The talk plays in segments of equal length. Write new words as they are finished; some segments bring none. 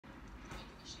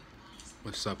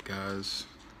What's up, guys?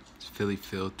 It's Philly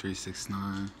Phil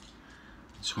 369.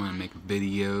 Just want to make a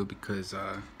video because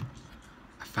I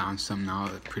found something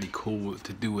out pretty cool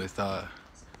to do with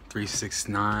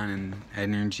 369 and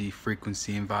energy,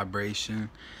 frequency, and vibration.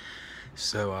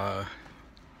 So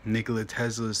Nikola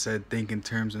Tesla said think in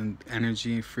terms of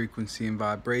energy, frequency, and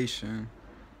vibration.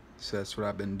 So that's what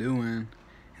I've been doing,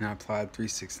 and I applied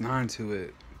 369 to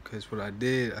it. Because what I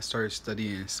did, I started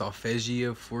studying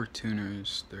Solfeggio fork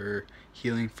tuners. They're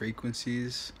healing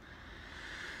frequencies,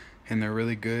 and they're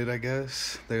really good, I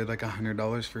guess. They're like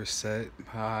 $100 for a set.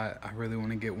 I really want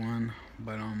to get one,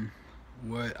 but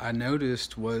what I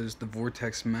noticed was the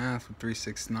vortex math with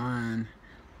 369.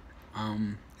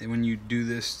 And when you do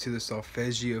this to the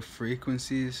Solfeggio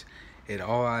frequencies, it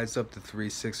all adds up to 3,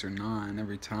 6, or 9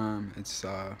 every time. It's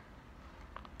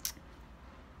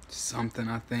something,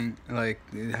 I think, like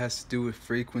it has to do with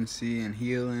frequency and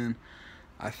healing.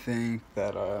 I think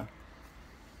that's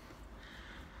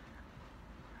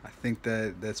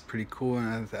pretty cool,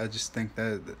 and I just think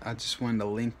that I just wanted to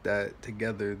link that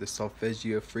together. The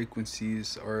Solfeggio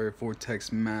frequencies are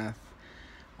vortex math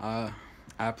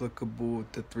applicable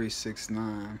to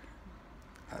 369.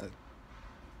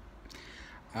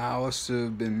 I also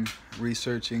have been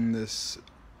researching this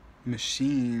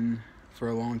machine for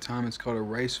a long time. It's called a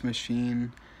rice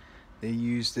machine. They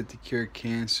used it to cure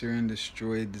cancer and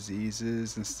destroy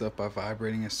diseases and stuff by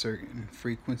vibrating at certain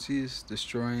frequencies,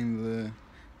 destroying the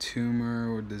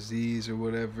tumor or disease or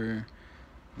whatever,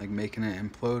 like making it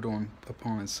implode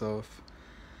upon itself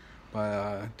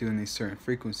by doing these certain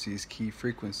frequencies, key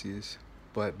frequencies.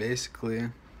 But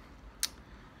basically,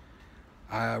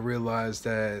 I realized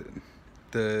that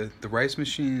the rice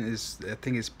machine is, I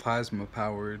think it's plasma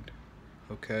powered,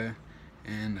 okay?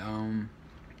 And I'm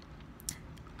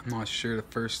not sure the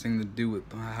first thing to do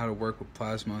with how to work with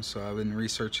plasma, so I've been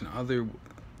researching other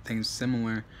things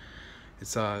similar.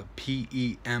 It's a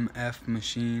p.e.m.f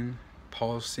machine,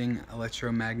 pulsing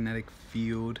electromagnetic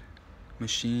field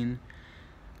machine.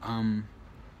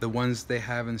 The ones they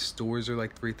have in stores are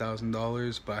like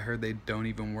 $3,000, but I heard they don't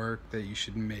even work, that you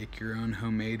should make your own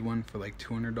homemade one for like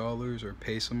 $200 or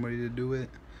pay somebody to do it.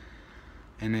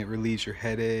 And it relieves your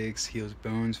headaches, heals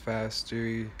bones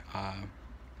faster,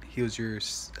 heals your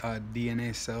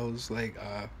DNA cells, like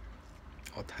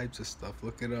all types of stuff.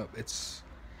 Look it up. It's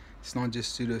not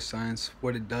just pseudoscience.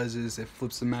 What it does is it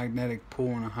flips the magnetic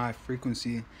pole on a high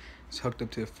frequency. It's hooked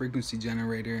up to a frequency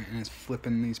generator, and it's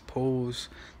flipping these poles,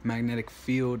 magnetic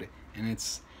field, and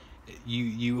it's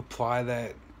you apply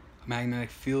that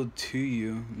magnetic field to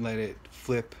you, let it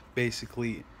flip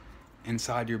basically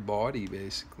inside your body,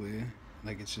 basically.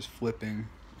 Like it's just flipping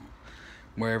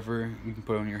wherever. You can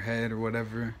put it on your head or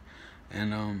whatever,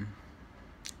 and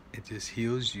it just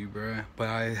heals you, bruh. But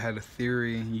I had a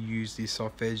theory. You use these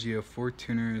Solfeggio fork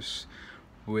tuners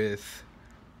with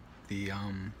the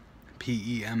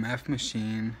p.e.m.f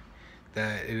machine,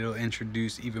 that it'll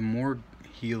introduce even more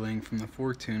healing from the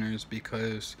fork tuners,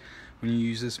 because when you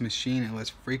use this machine, it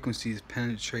lets frequencies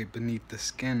penetrate beneath the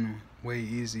skin way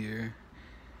easier.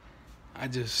 I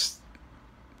just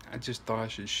thought I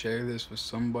should share this with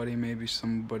somebody. Maybe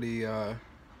somebody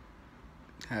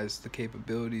has the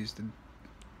capabilities to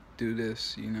do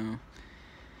this, you know.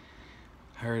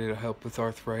 I heard it'll help with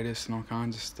arthritis and all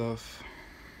kinds of stuff.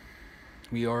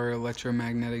 We are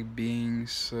electromagnetic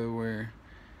beings, so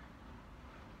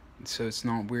it's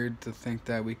not weird to think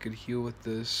that we could heal with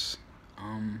this.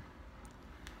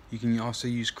 You can also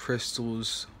use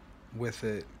crystals with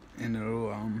it, and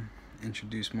it'll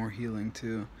introduce more healing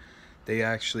too. They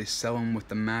actually sell them with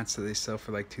the mats that they sell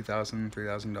for like $2,000,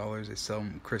 $3,000. They sell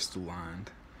them crystal lined.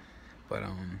 But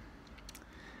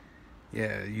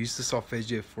yeah, use the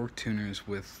Solfeggio fork tuners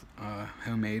with a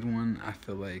homemade one. I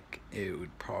feel like it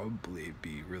would probably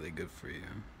be really good for you.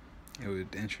 It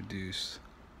would introduce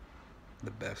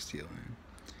the best healing.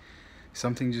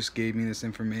 Something just gave me this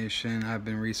information. I've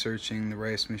been researching the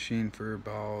rice machine for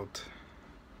about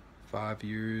 5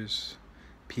 years.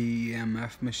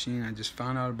 p.e.m.f machine, I just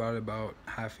found out about it about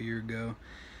half a year ago.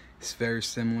 It's very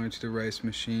similar to the rice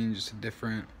machine, just a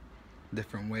different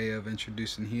way of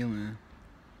introducing healing.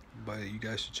 But you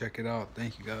guys should check it out.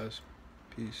 Thank you, guys.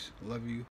 Peace. Love you.